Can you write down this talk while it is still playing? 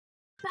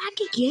back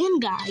again,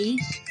 guys.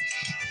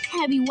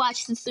 Have you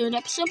watched the third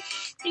episode?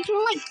 You're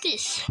gonna like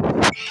this.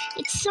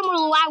 It's Summer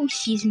Luau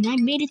season. I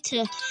made it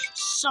to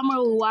Summer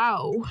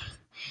Luau.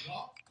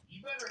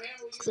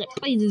 Because I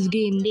play this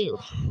game daily.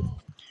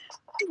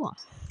 Come on.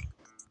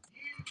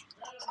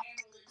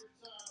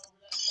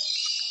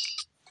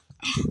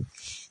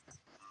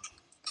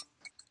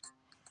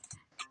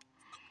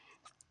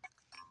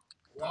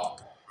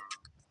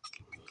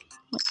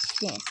 Let's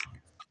see.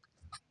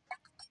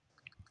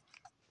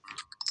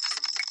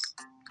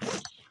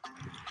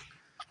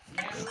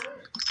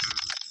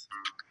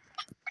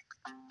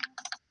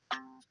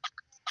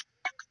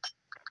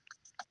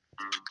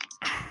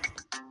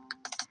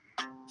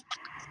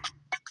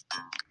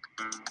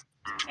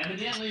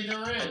 Evidently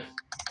there is.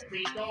 If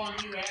he's going,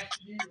 you have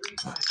to do the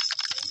refund.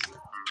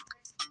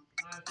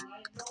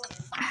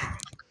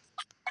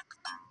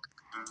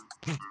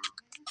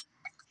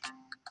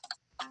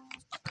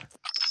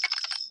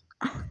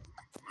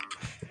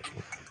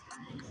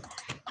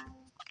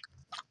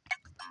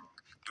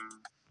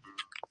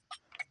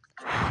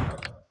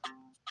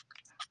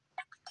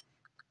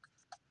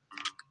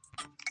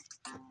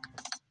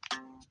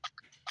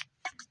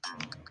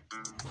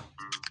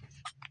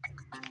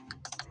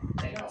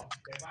 They know.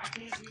 If I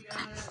can't be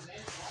down there,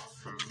 then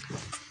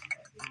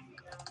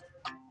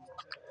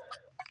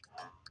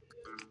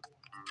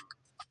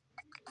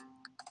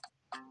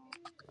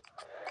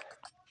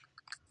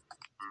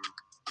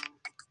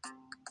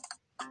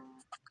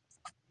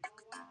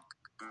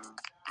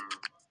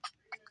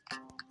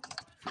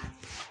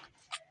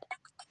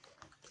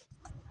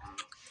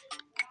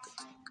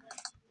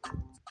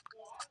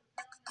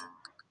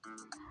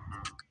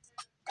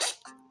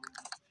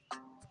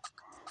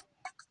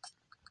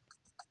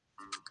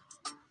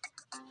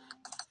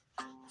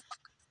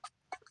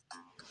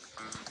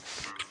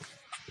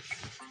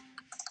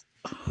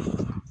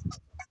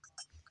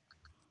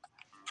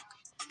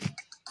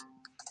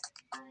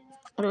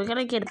We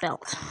gotta get a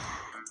belt.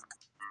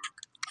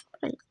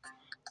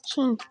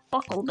 Chain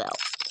buckle belt.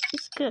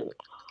 It's good.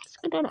 It's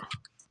good enough.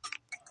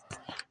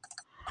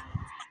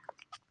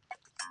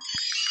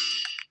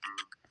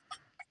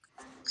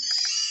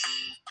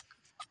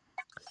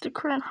 It's the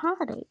current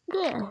holiday.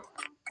 Yeah.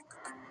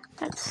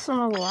 That's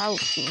some Luau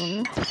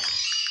scene.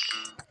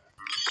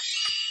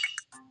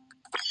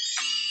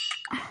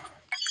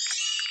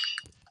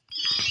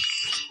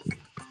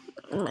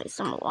 Like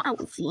some Luau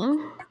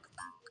scene.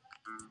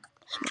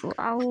 Some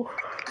Luau.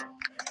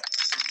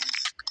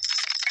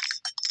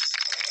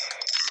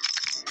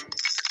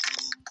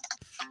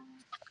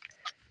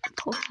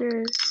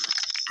 Posters.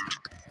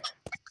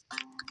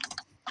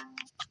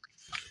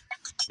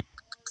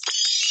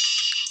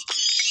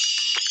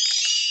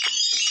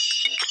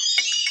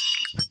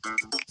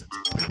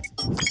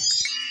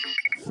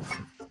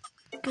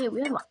 Okay,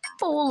 we have a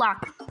full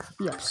lock.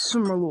 We have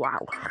Summer Luau.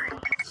 I'll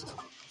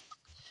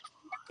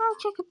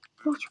check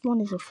which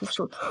one is a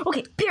 4-star.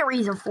 Okay,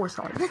 Barry's a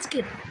 4-star. Let's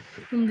get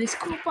from this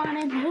coupon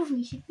and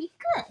hopefully should be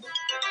good.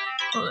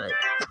 Alright.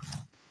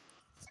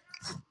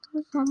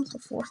 This one's a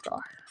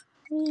 4-star.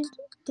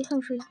 They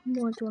have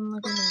more to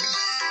unlock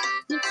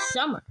in each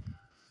summer.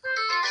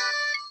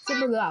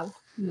 Summer Luau.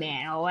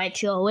 Man, I'll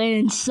let you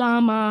in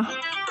summer.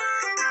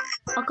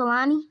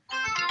 Akalani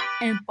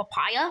and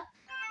papaya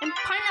and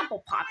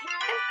pineapple pocket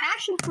and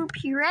passion fruit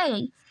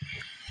puree.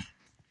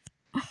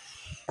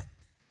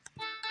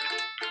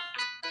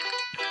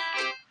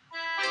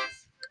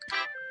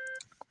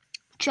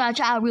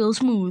 Cha-cha real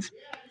smooth.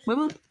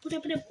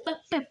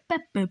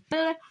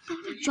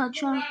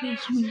 Cha-cha real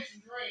smooth.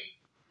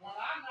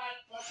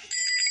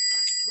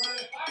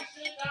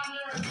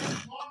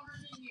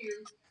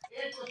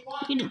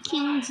 Look at the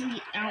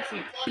Kingsley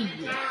outfit B.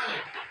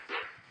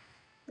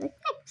 Like that,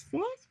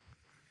 sis.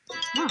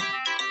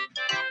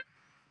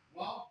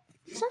 Wow.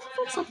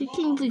 Sounds like a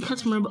Kingsley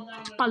customer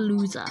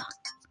palooza.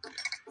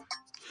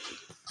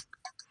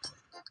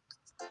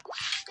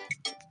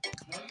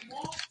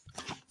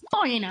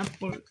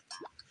 Pineapple.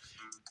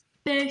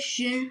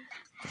 Fishing.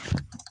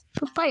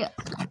 Papaya.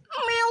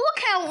 Man, look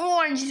how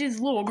orange this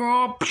little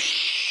girl.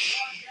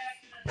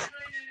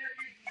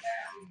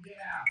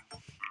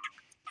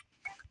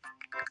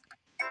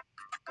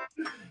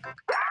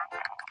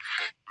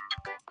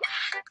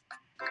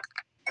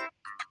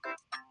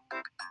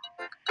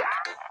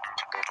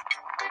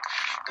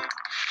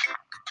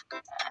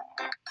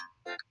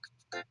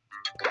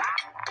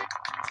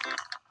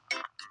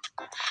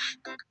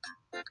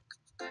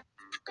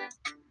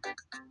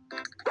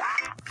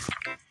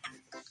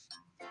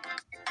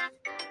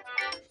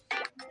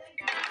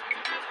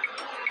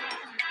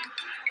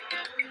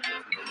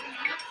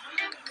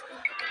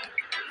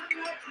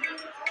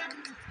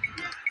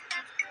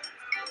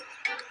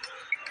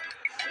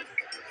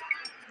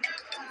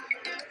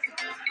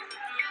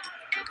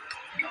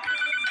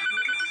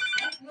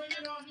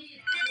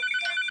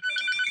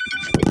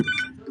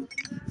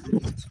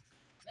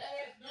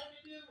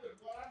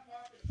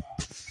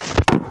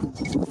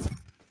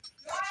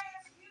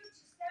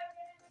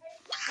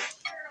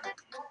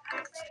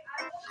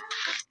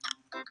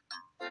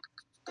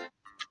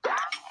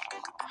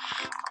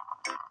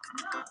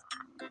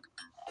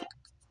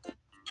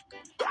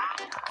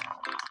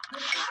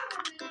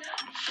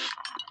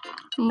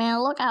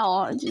 Man, look how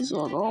orange this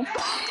little.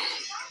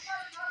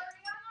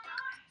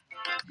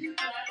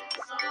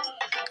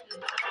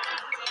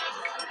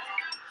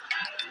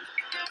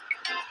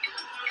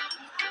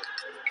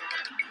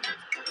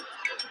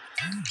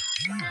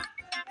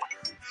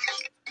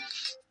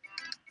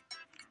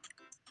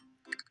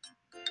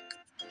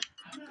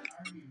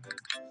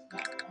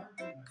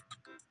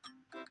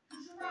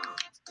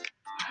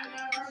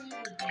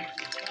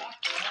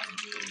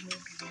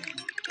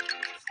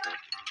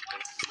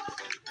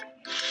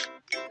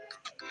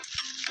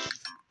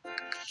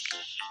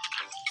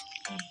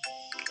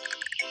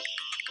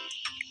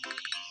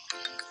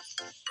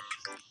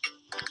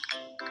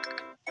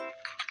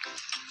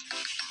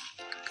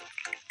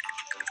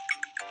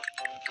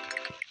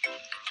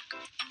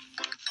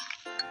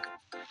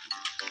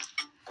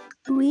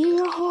 We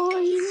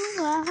are you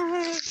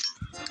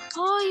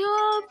are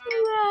your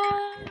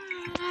bride.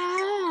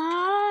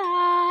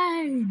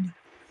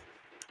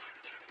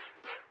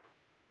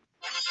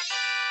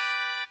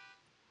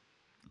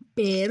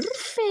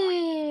 Perfect.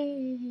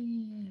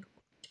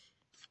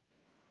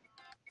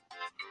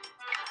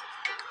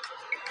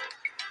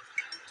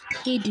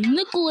 Hidden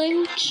the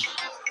glitch.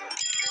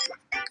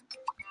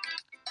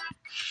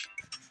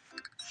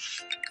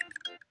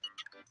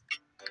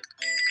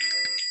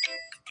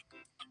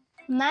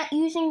 I'm not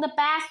using the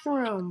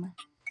bathroom.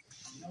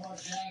 You know what,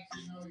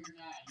 Jackson? No, you're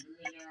not. You're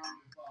in there on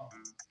your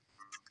phone.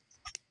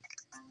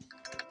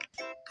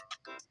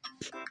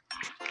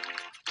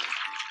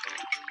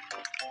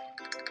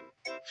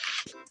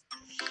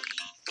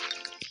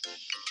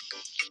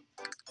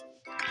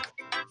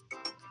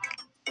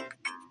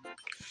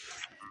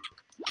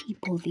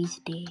 People these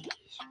days.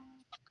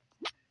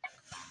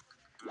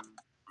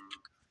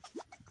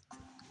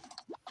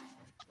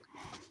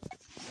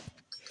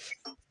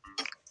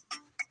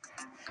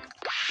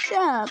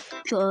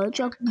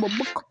 Chuck,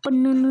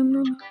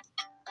 banana.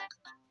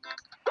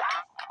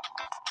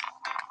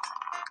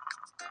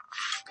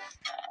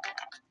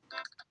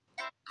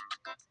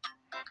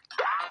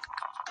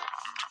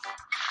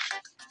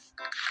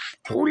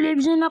 Who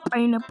lives in a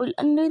pineapple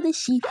under the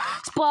sea?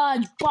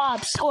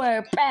 SpongeBob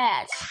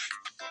SquarePants.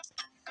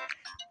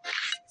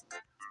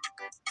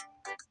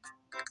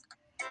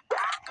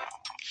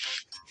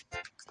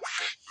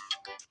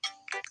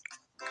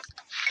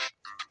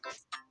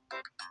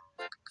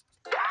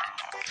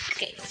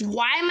 Okay,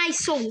 why am I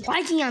so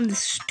laggy on this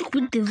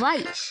stupid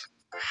device?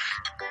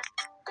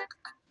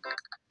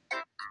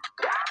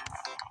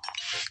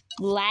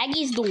 Lag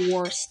is the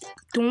worst.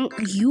 Don't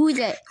use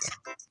it.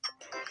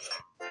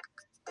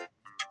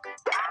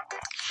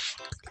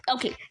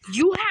 Okay,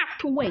 you have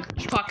to wait,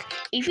 Chuck.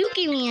 If you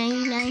give me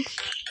 99,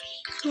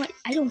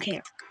 I don't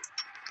care.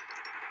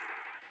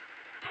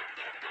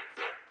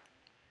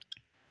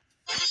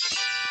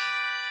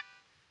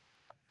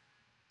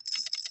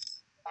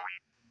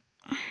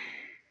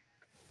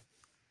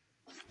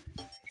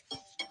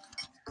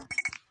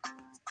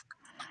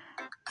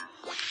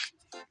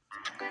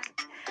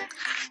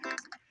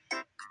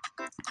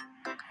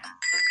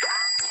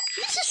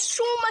 This is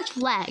so much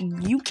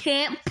lag. You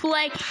can't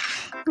play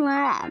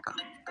lag.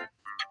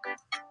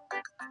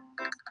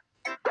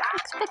 I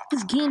expect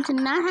this game to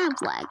not have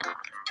lag.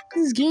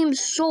 This game is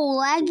so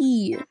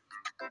laggy.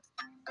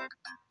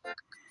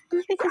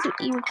 It's because of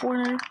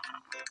e-recorder.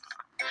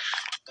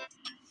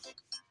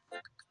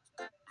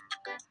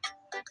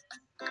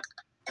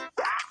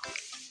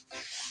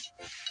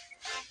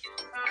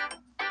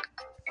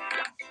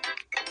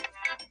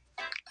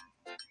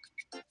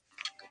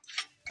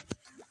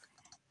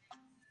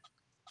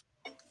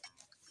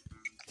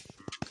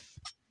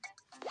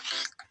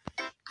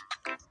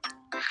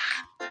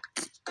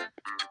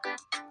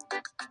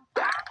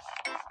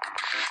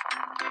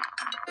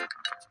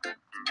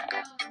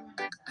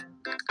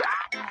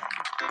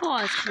 Oh,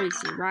 it's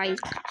crazy, right?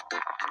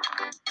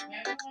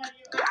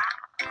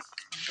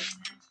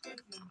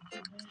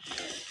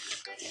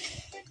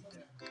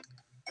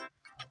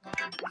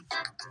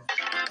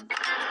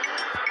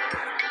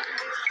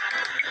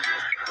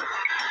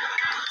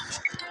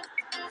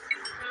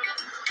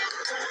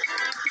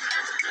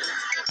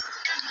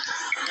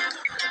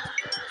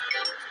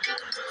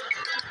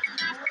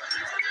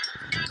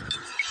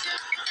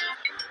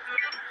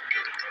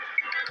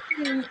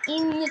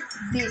 In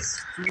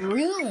this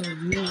room.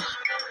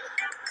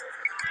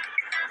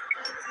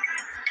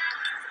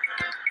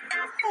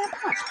 Oh,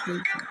 that's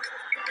crazy.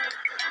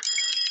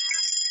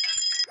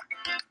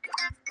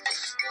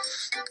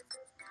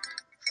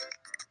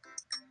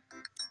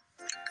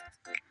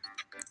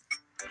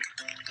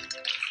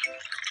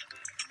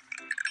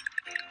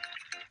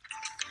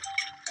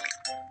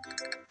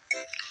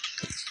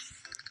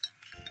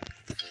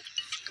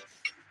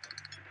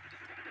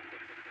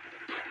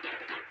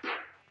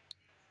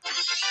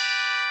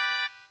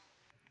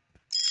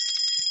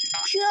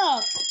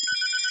 Chuck!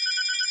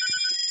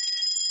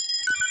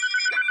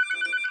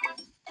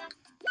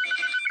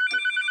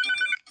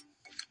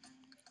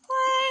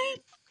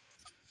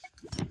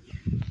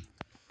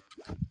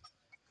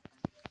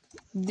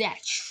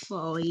 That's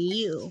for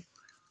you.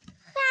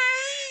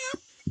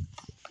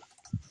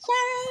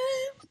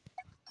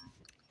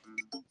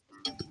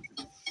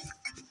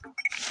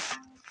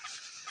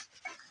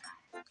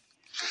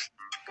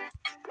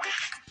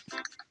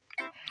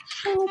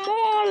 Oh,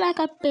 more like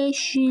a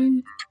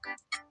patient.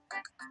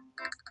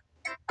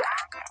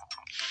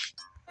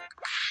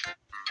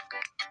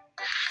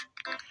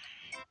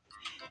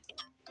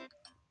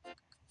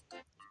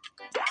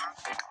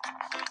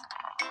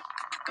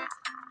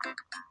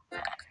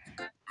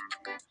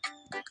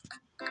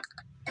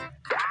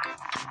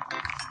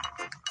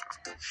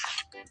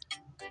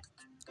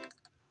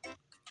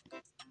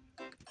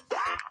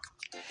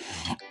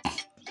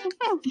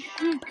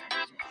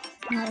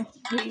 I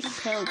hate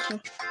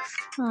intelligence.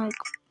 Like,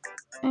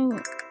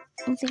 I'm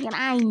thinking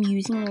I'm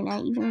using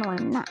it, even though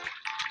I'm not.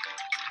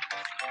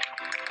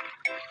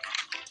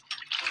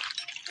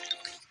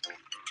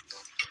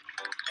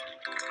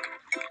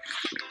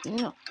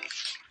 No.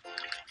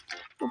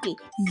 Okay,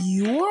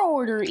 your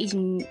order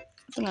isn't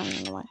throwing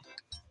it away.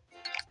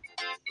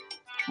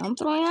 I'm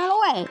throwing it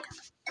away.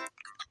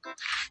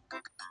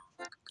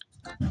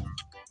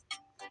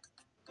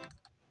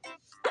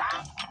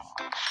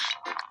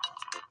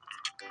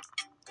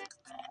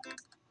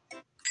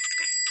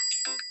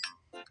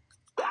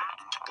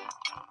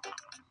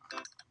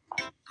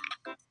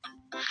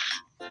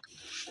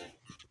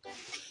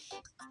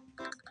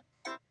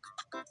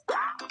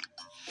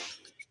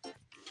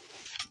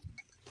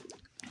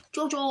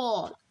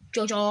 Jojo,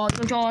 Jojo,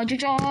 Jojo, Jojo,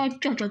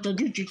 Jojo,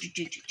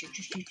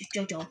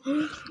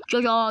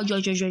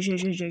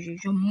 Jojo,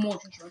 Jojo, more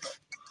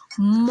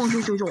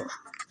Jojo.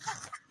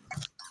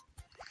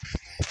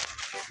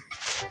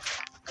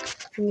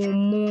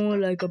 More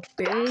like a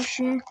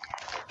patient,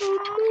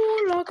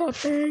 more like a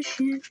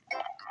patient.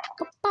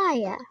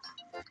 Papaya.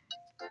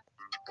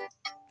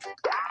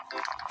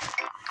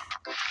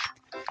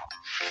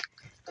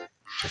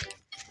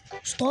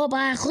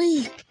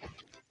 Strawberry.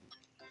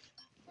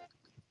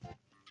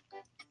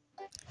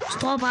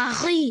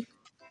 Strawberry.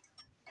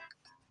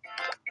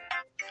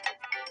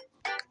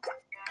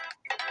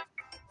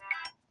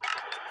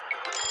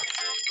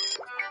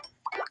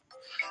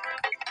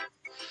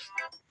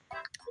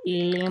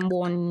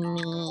 Lemon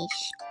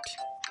mist.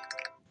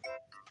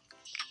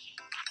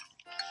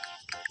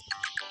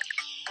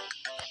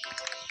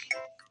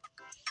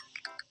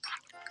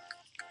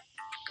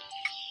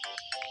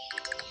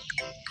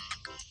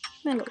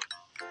 Mellow.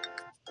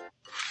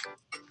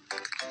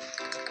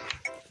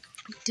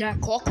 The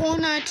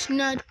coconut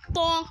nut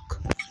bonk.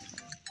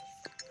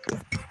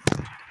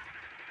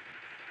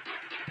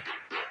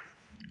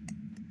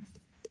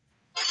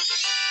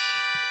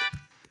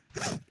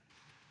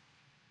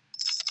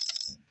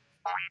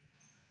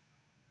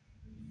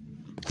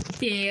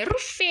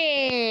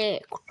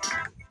 Perfect.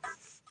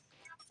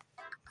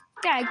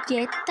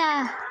 Galleta.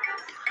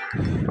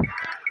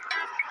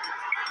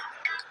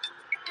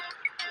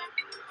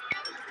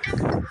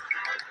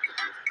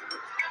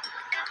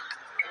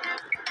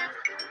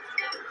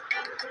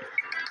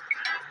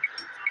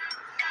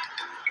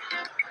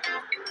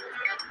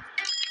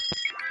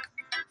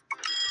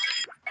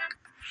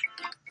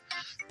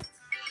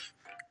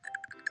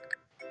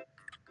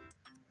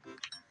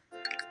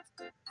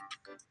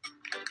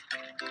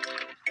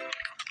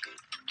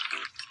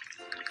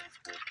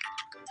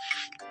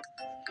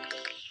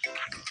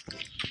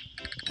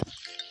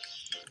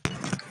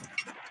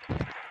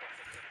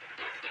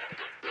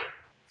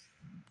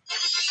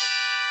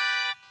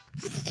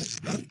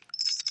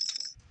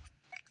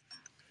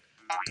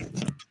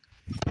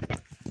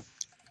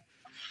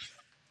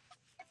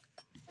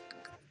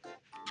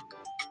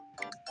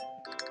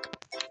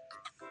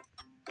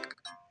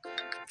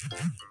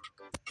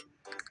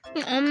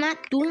 I'm not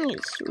doing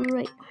this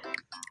right.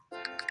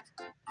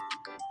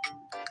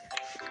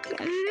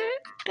 I'm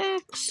gonna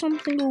do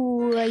something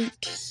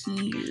right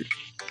here.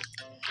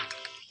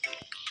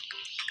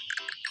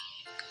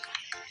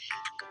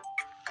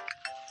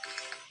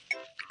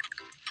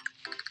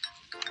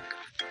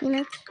 You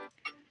know,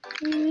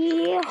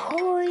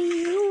 how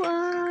you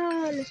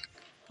are,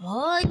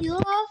 how you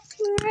are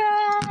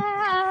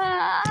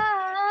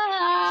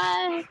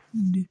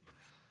friend.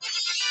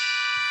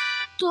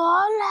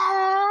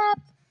 Dollar.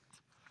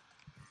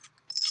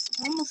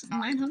 Almost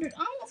 900.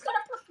 Almost got a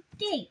perfect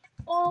day.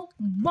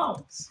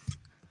 Almost.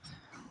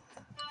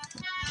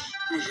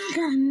 I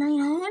got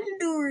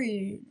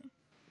 900.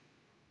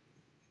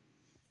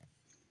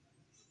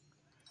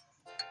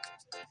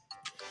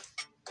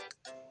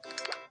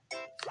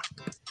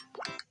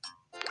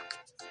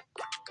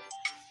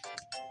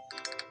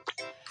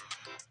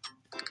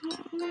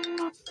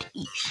 Not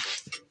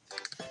these.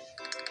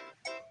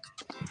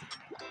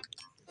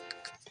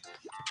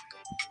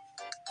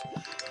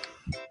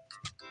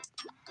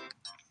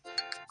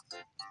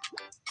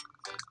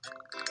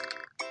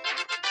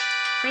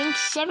 Rank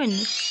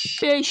 7.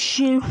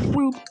 Passion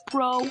fruit,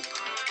 bro.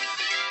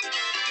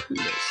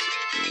 Plus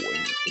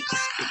 1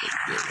 cookies.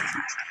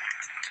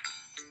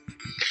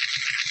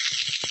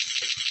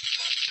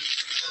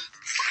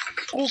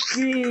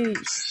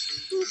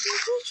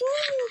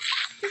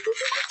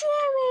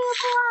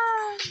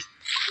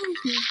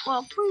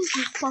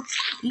 Pop.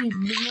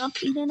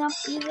 Eating up.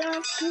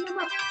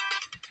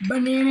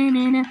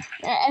 Banana.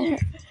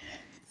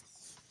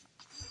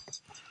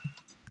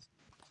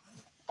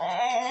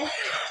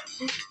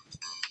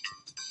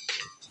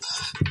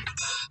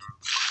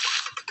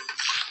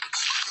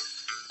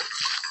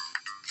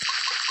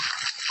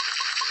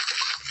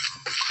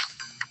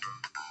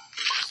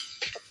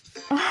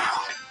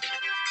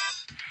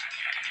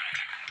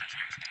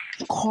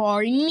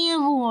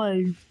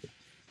 Carnival.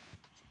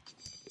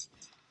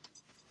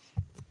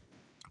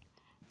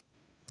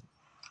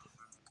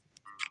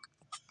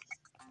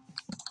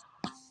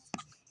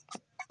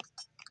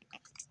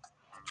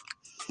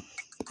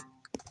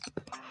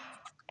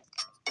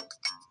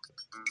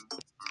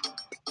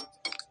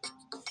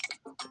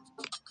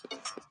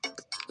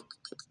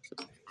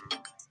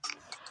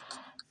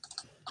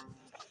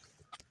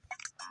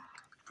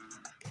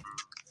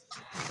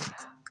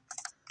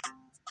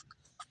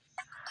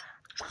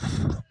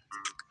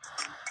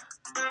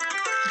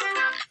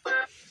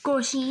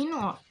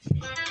 Cocino,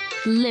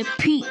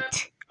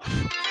 Repeat,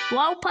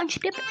 Wow Punch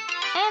Dip,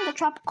 and the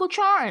Tropical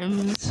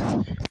Charms.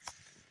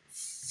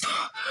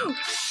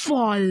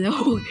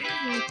 Follow.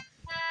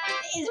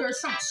 Is there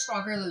some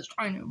stalker that's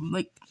trying to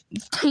like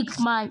take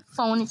my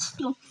phone and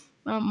steal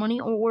my money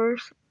or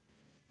worse,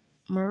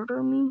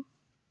 murder me?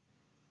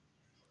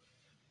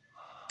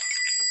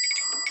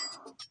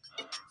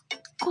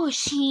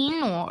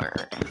 Cocino.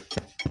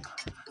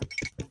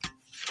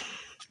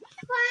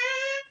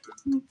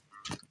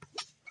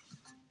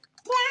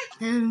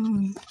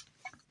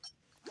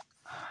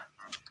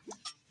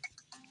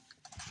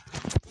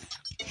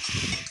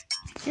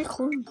 You're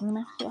cool,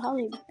 man. How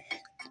they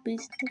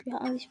please think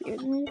how these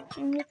spirits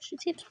and extra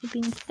tips for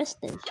being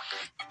festive.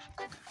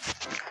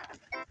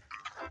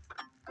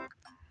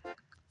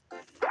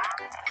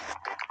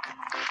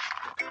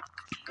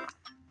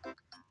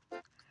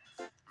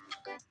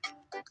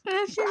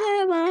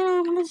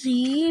 I'm gonna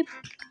see.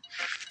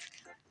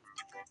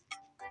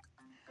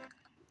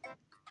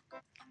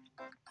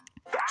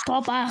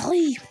 Stop by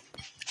leave.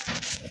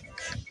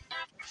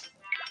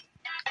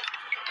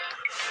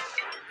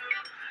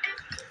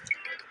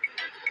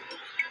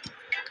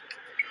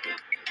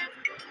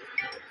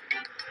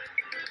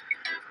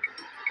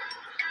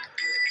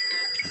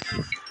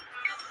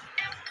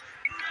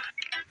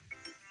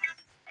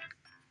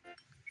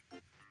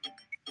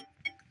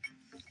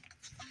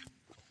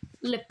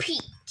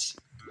 Repeat.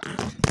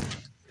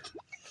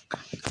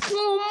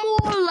 No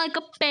more like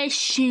a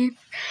passion.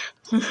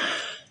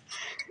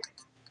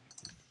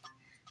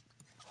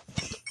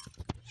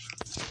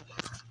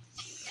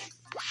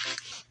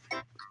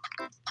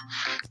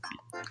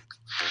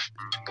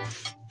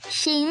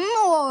 Say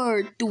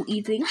no to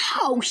eating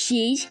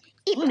houses.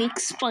 It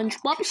makes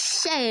SpongeBob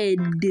sad.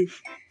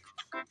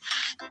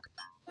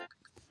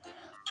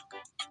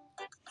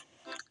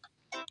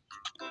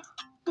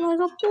 Like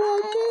a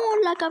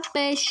more like a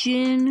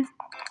passion.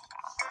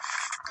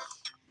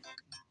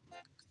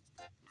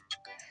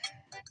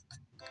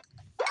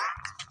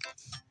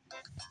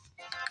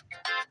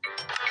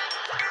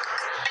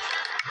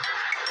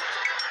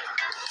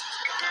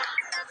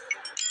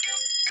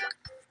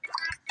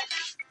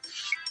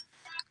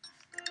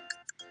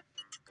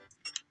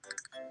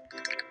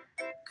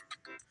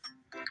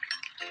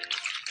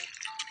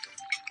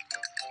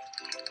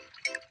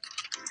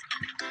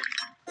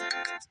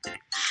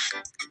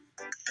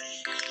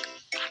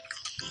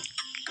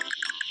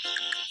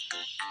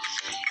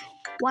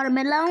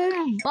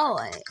 Watermelon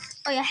boy.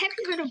 Oh yeah, have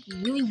you heard of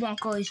Willy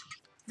Wonka's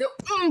The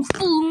Oompa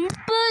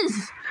Loompas?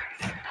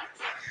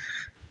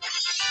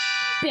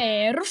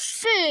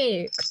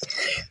 Perfect.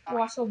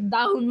 Wassel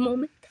down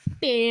moment.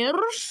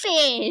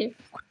 Perfect.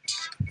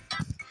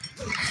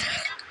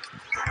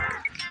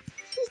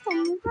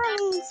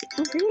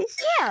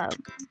 Yeah.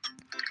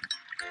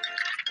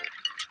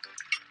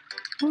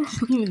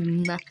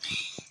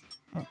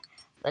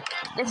 But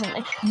listen,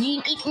 it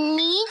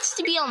needs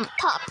to be on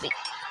topic.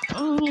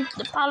 Needs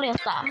the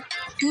paleta.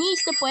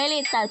 Needs the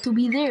paleta to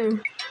be there.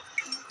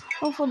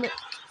 Oh, for the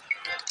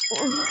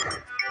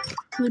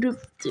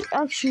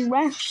actual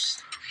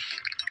rest.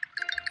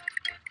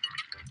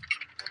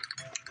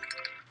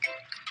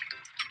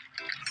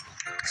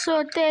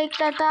 So take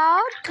that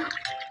out.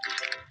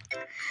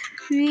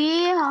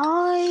 Here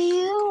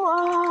you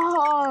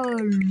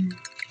are.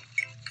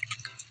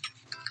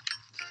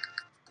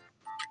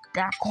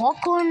 The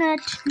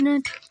coconut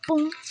nut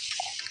boom.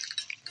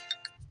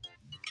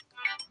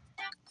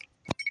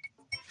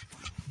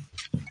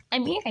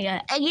 I'm here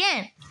again. I've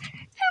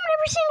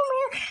never seen him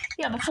here.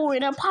 Yeah, before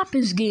in a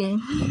Papa's game.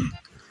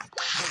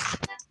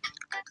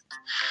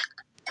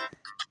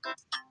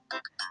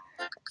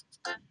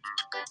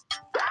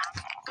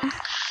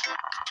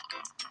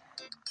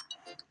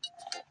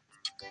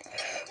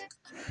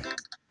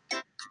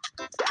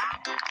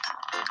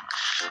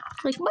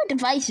 Like my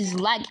device is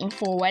lagging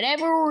for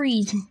whatever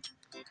reason.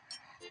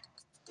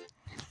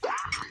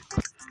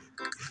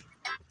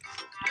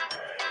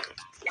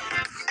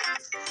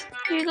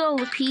 Here you go,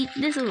 Pete.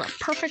 This is a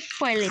perfect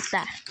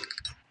paleta.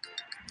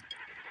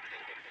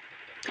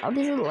 How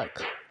does it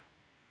look?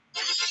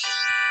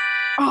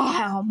 Oh,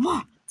 how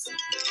much?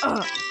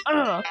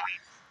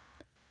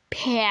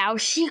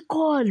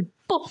 Popsicle.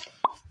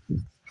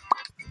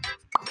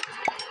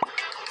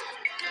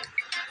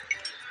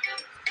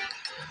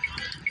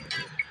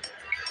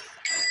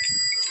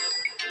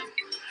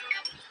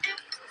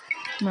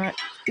 Right.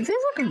 If it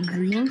was like a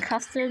green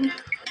custard,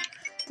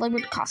 like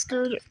with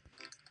custard,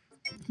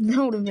 that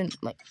would have been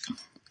like.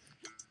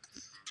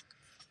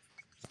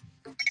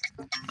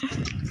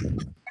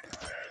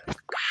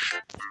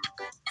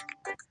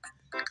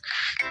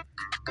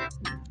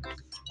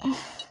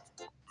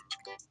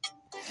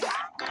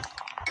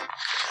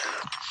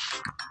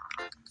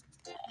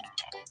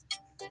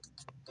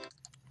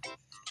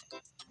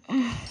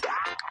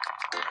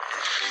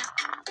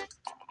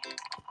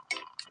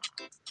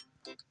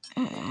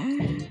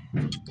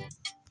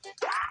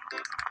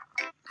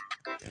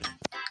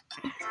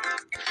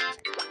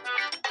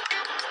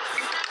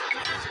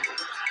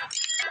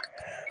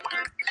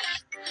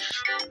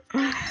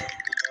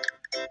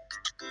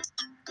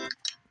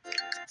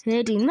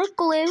 Hitting the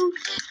glue.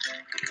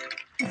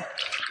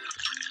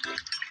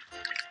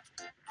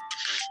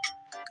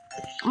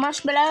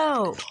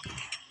 Marshmallow.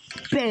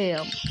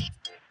 Bam.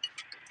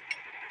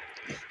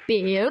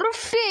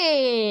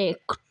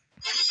 Perfect.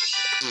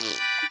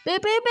 Bam,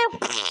 bam,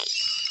 bam.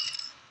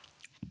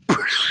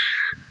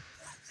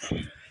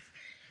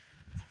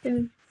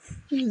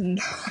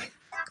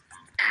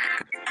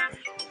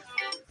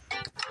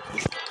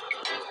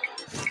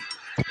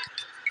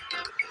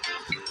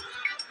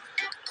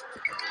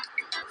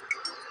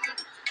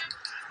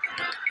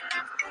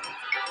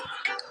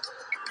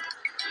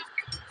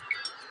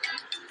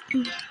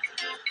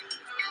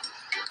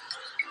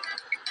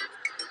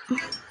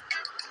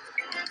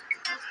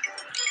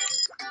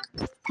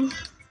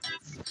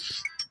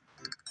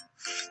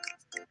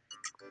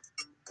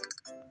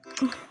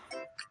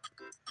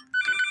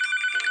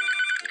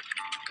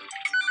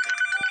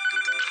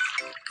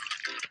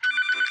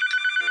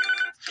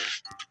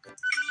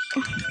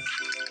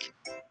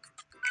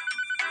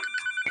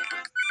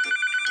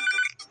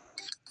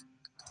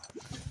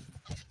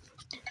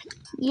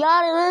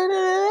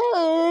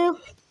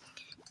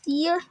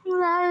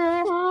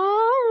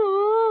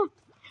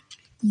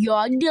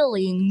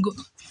 Yodeling.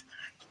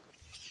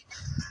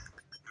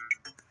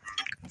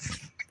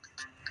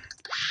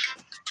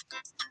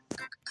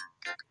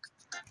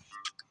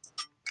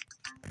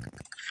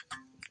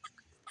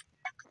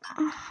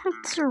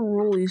 That's a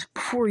rules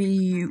for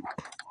you.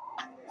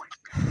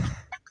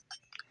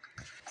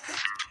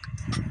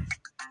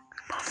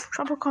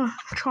 Tropical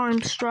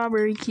charm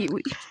strawberry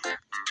kiwi.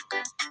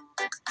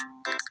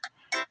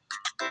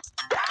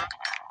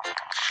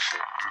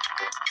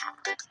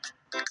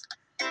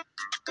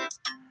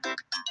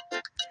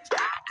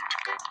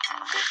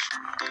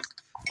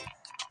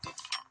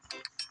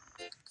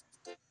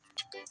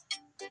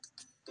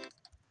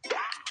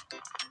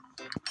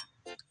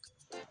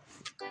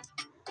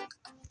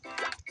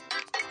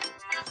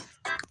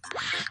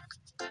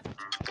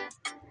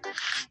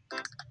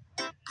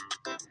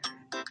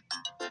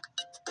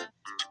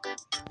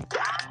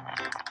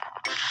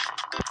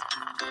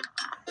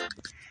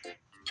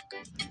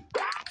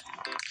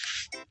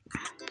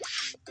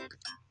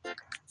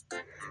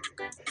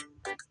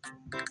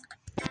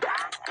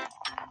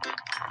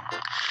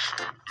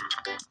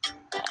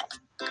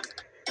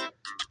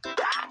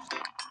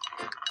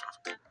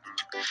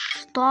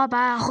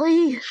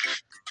 Strawberry.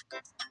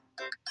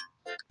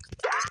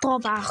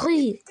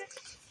 Strawberry.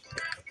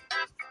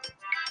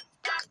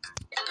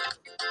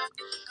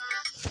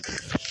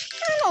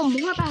 I know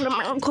more about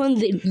Americans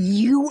than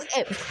you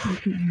ever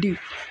do.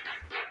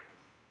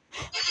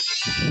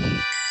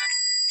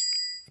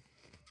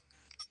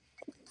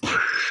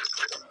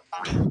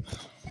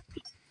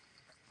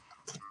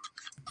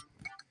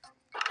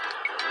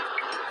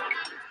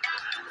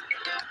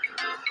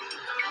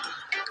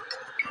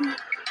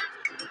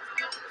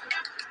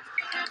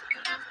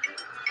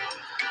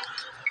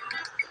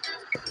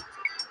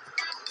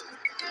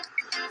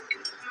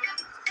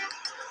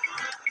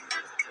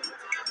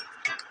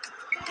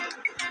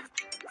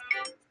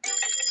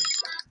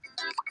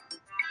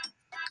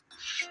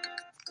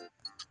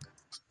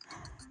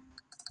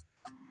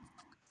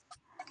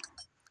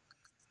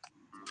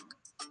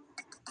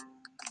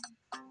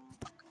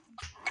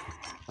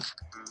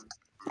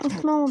 Let's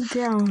slow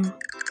down.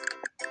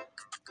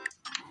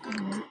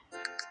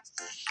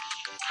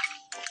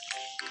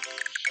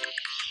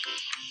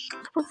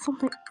 Let's put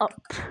something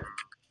up.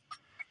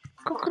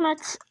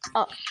 Coconuts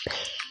up.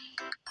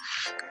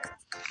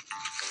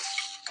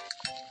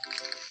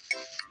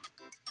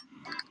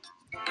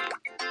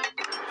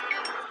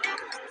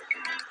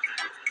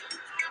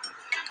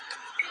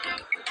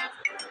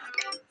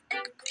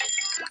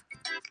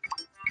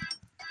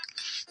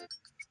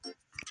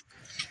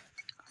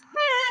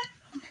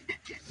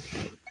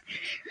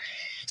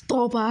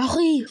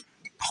 Strawberry.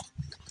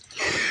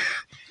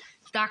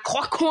 The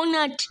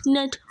coconut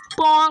nut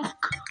bonk.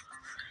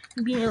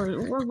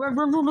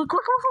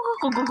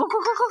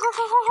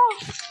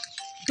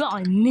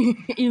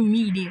 Done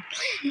immediate.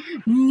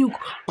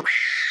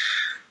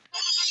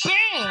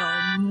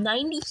 Bam!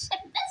 90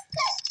 seconds. That's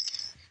good.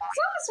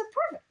 Drugs are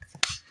perfect.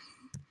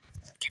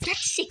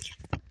 That's sick.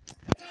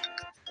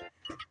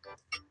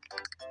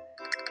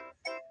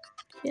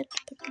 You have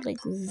to put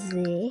like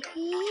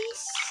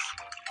this.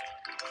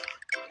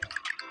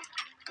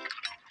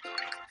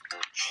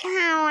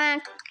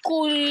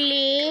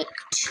 chocolate.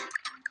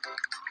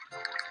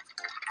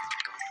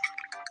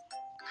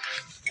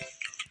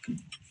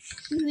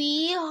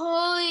 We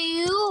hold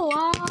you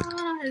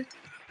on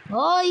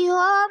for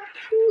your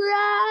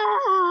pride.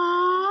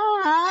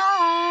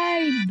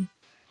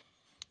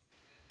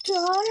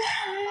 Don't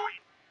have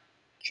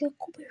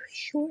Chocoberry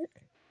short.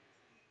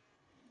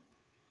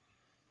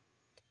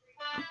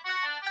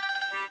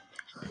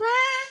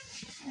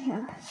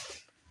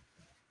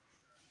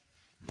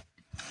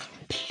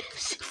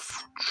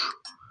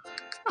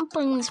 I'm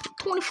playing this for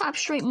 25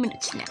 straight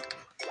minutes now.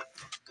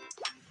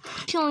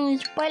 Killing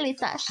these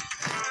paletas.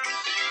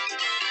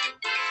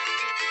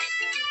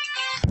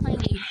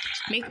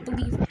 Make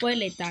believe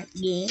paleta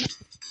game.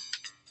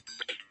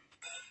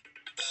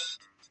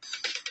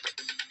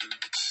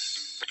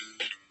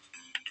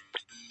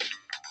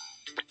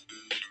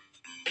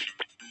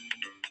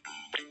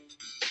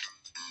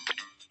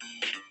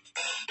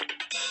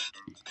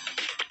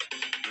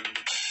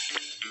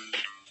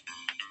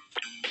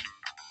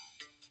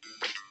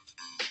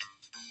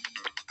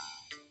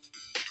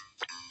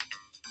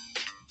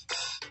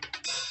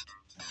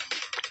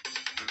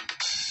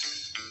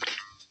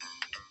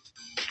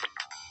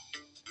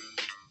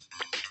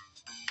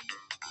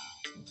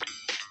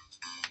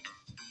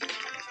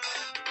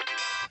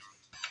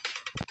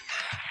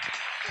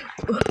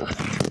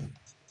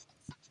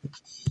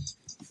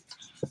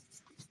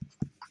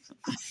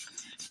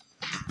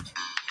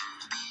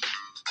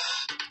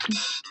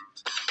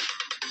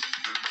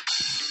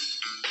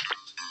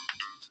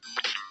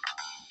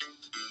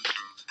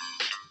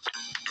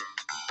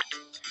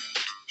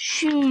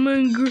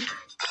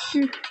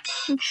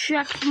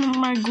 Check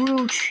my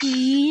grilled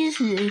cheese.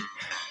 I know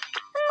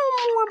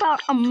more about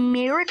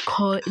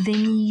America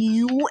than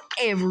you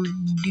ever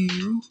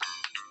do.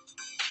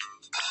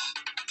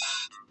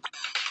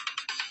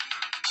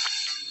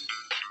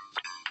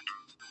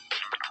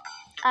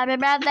 Happy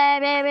birthday,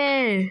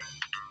 baby.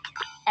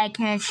 I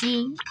can't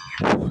see.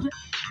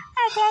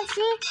 I can't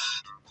see.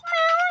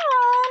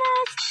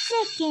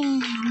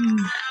 Chickens.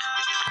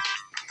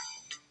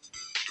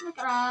 Look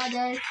at all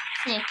the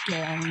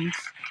chickens.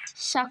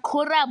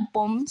 Sakura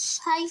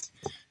bonsai.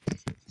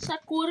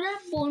 Sakura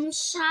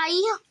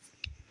bonsai.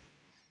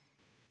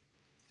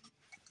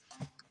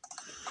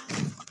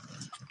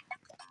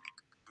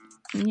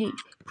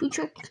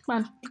 Future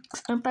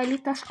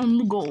paletas on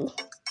the go.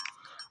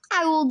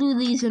 I will do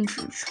these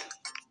intros.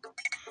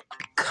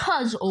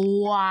 Because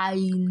why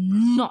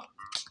not?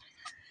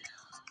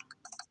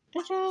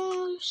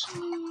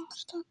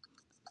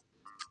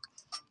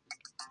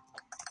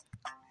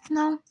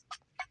 No.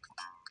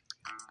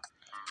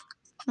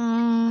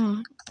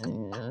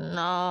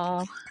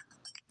 No.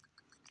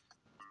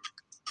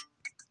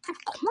 I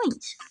have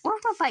coins. What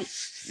if I buy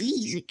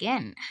these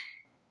again?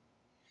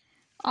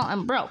 Oh,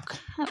 I'm broke.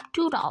 I have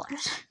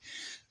 $2.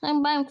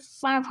 I'm buying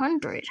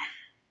 500.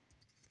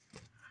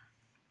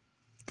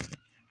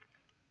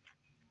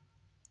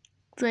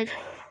 It's like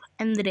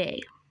end of the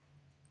day.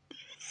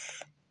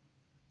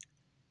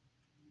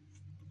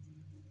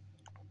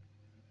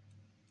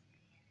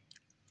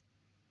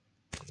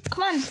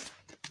 Come on.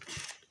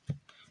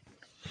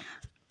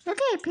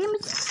 Okay,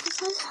 payment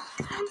says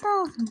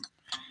 $1,000.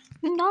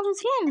 $1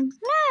 again.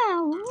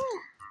 No.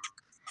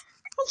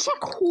 Let's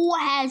check who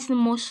has the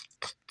most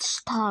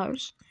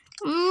stars.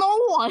 No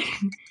one.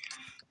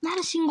 Not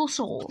a single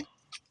soul.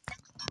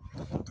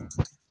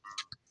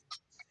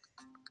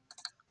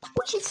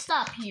 We should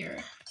stop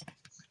here.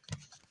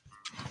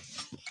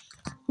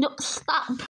 No, stop.